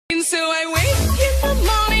So I wake in the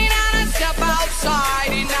morning and I step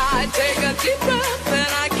outside and I take a deep breath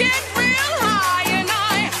and I get real high and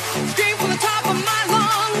I scream from the top of my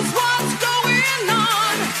lungs, what's going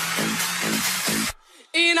on?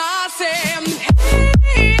 And I say,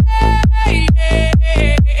 hey, hey, hey,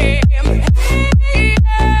 hey, hey,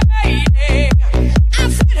 hey. I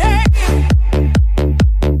said, hey,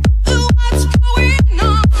 what's going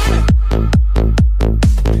on?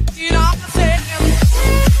 And I said,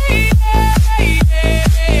 hey, hey,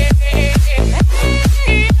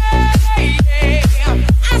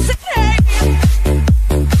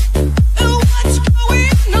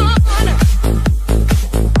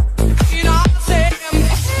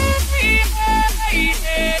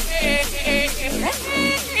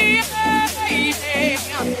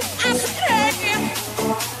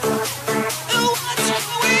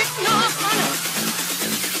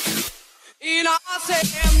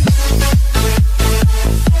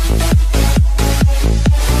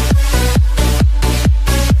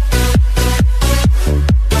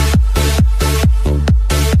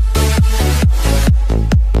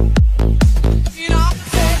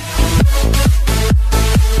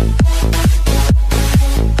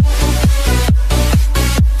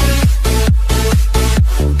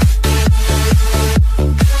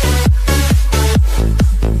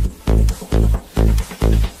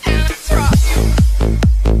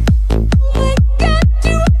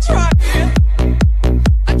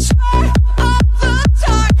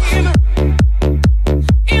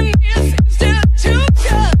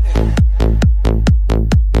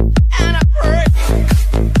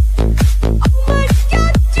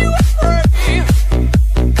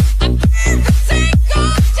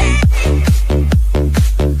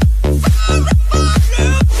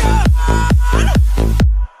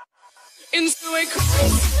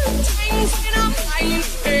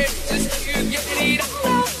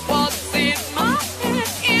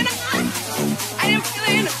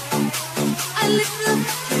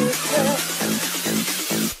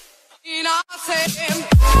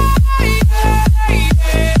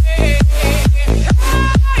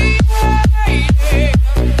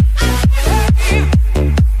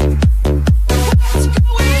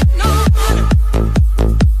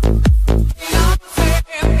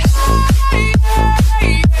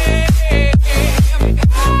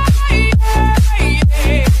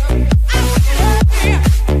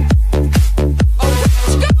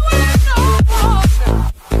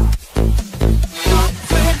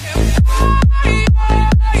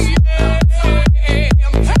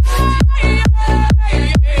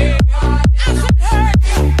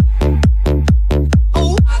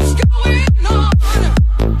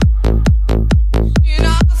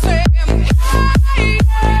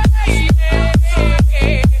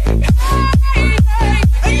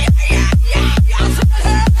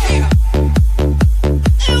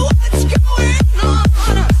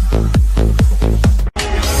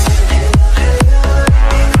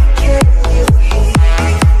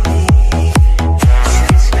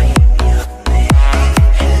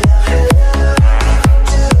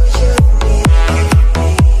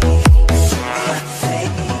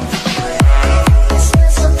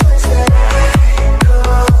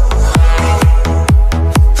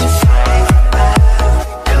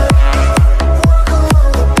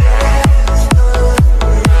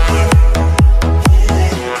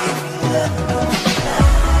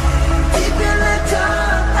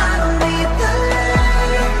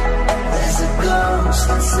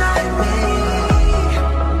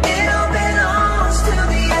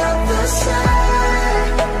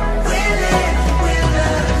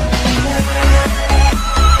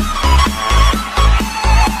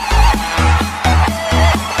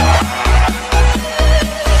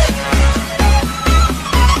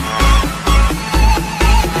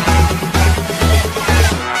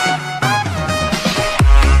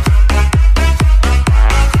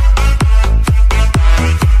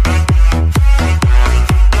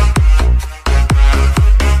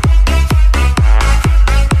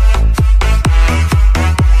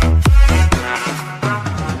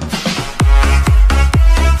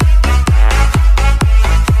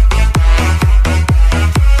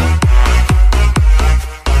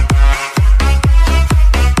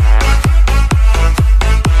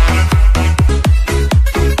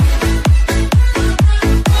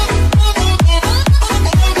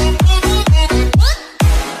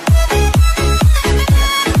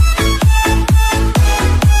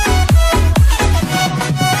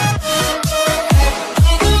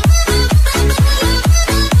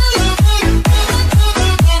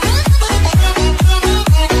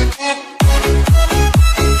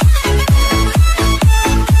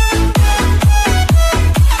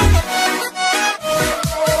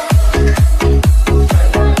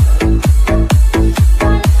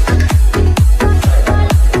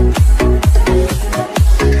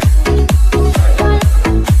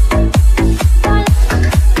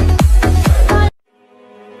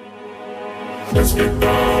 let's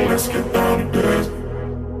get down to business.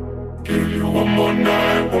 Give you one more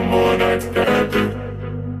night to get it.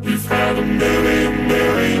 We've had a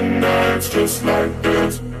million nights just like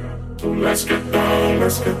this. So let's get down to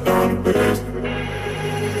business.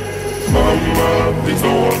 Mama, please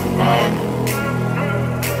don't worry about me.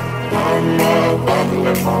 I'm about to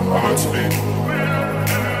let my heart speak.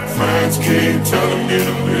 Friends keep telling me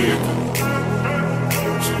to leave.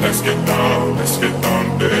 So let's get down to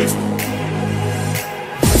business.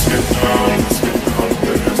 Let's get down to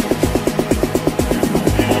business.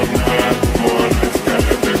 One night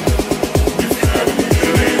together. We've had a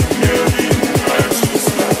million nights just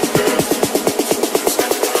like this. Let's get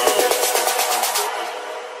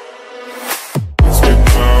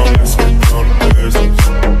down to business.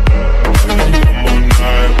 One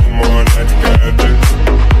more night together.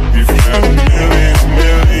 We've had a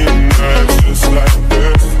million nights just like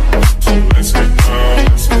this. So let's get down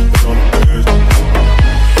to business.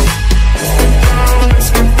 Let's get down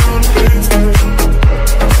to business.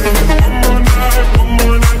 One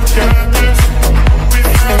more night together.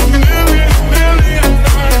 We've had a million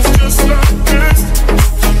nights just like this.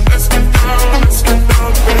 Let's get down to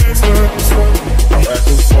business. Back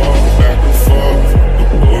and forth, the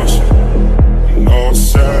bullshit. You know I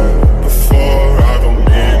said before, I don't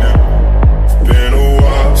mean it. It's been a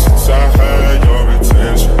while since I had your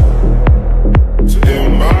attention, so it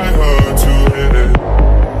might hurt to hit it.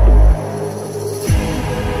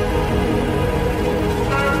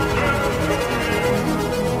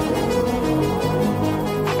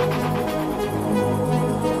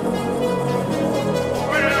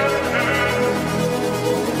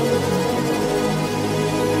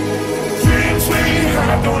 Dreams we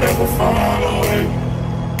had don't ever fall away.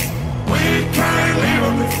 We can't leave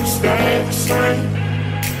them if we stay the same.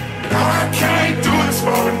 And I can't do this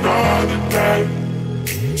for another day.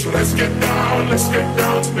 So let's get down to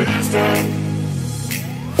business.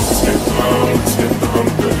 Let's get down to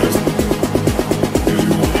business. Give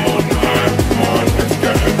you one more night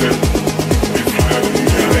together. We've had a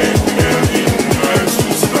million nights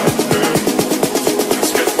just like this.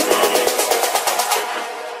 Let's get down.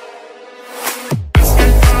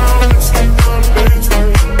 Let's get down to business.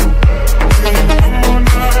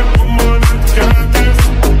 One more night together.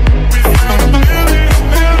 We've had a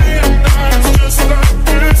million nights just like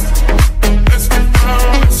this. Let's get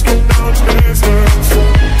down to business.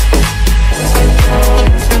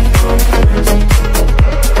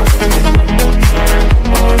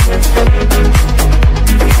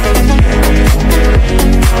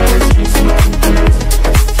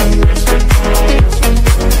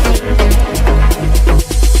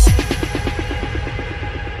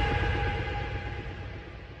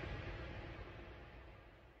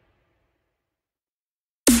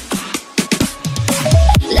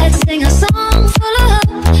 Let's sing a song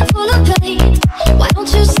full of pain. Why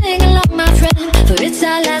don't you sing along, my friend? For it's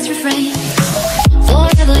our last refrain.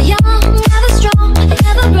 Forever young, ever strong,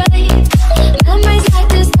 ever brave. Memories like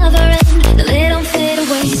this never end, they don't fade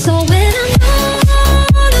away. So when I'm gone,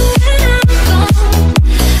 when I'm gone,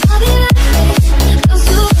 I'll be right there, close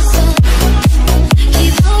to the sun.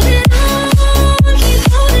 Keep holding on, keep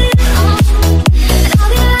holding on. And I'll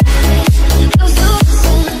be right there, close to the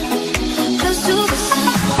sun, close to the sun.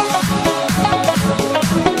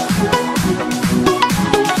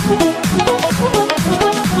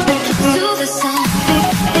 To the sun.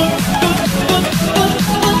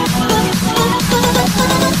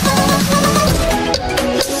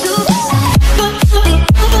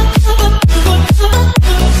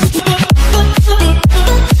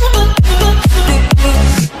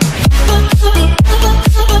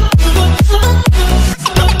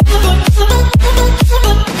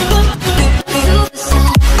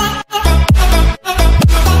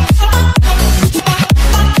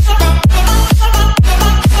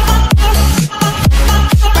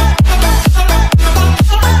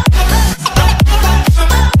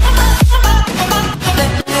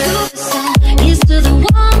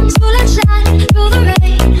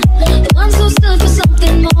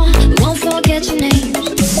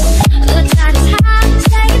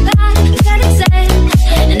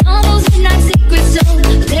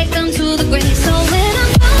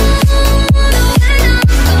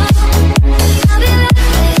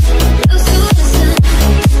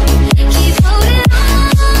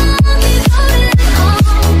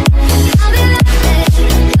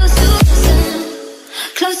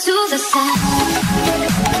 Close to the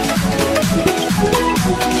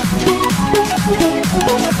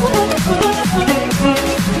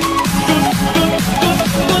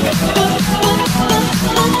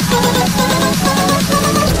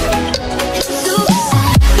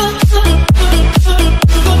sun.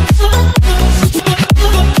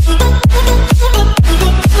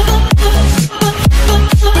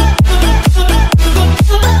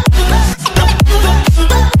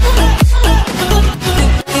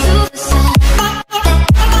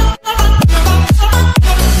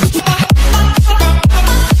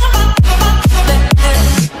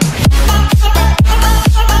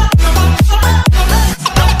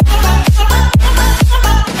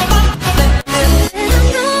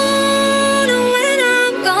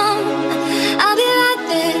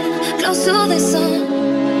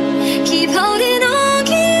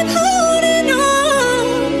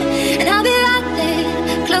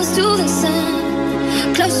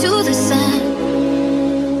 to the sun.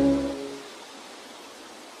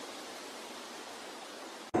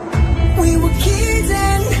 We were kids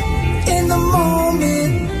and in the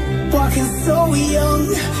moment, walking so young,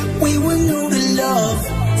 we were new to love.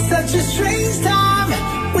 Such a strange time,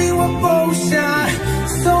 we were both shy,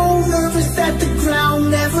 so nervous that the ground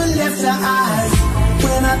never left our eyes.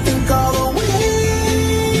 When I think all the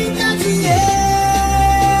way back to yesterday,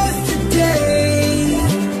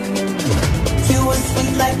 you were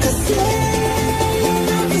sweet like a saint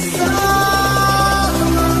of the summer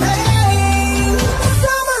rain.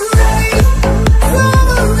 Summer rain,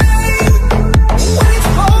 summer rain. When it's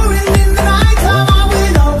pouring in the nighttime, I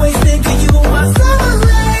will always think of you. My summer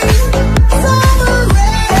rain, summer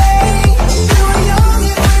rain. We were young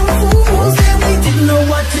and we were fools and we didn't know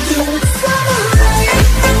what to do. Summer rain.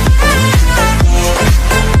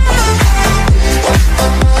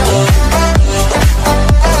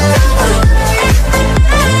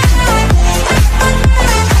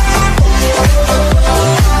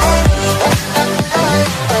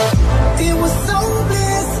 It was so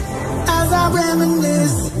bliss as I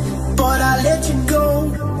reminisce, but I let you go.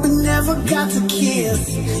 We never got to kiss.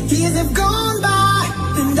 Years have gone by,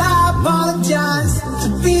 and I apologize to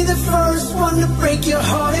be the first one to break your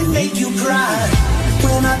heart and make you cry.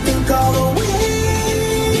 When I think all the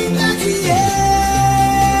way back to yesterday,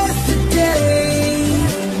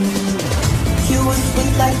 you were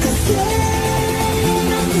sweet like a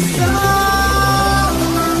saint of the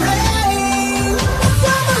summer rain.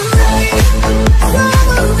 Summer rain,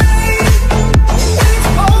 summer rain. When it's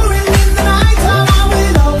pouring in the nighttime, I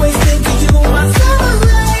will always think of you. My summer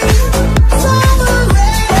rain, summer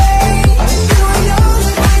rain. We were young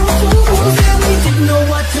and we were fools and we didn't know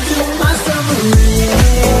what to do. My summer rain.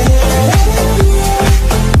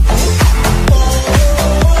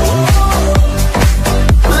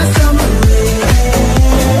 My summer rain.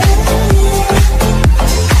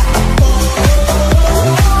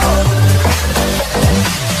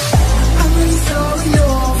 I'm really sorry,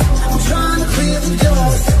 love. I'm trying to clear the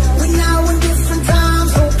dust. We're now in different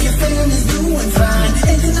times. Hope your family's doing fine.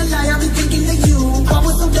 Ain't gonna lie, I've been thinking of you. I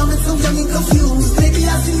was so dumb and so young and confused. Maybe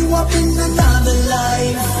I'll see you up in another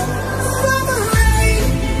life. Summer rain,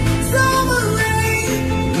 summer rain.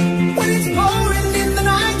 When it's pouring in the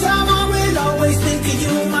nighttime, I will always think of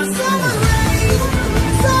you. My summer rain,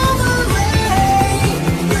 summer rain.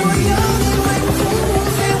 We were young and we were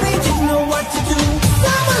fools and we didn't know what to do.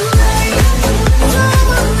 Summer rain,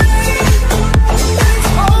 summer rain. When it's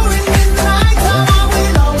pouring in the nighttime, I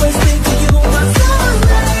will always think of you. My summer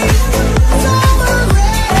rain, summer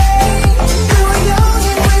rain. We were young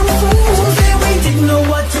and we were fools and we didn't know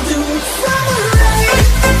what to do. Summer rain.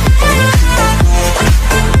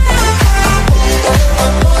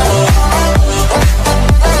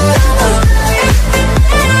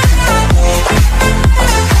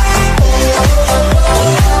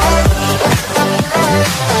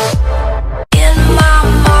 In my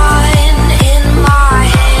mind, in my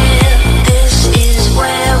head, this is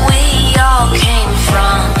where we all came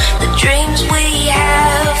from. The dreams we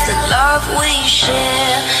have, the love we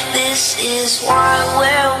share, this is why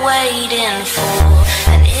we're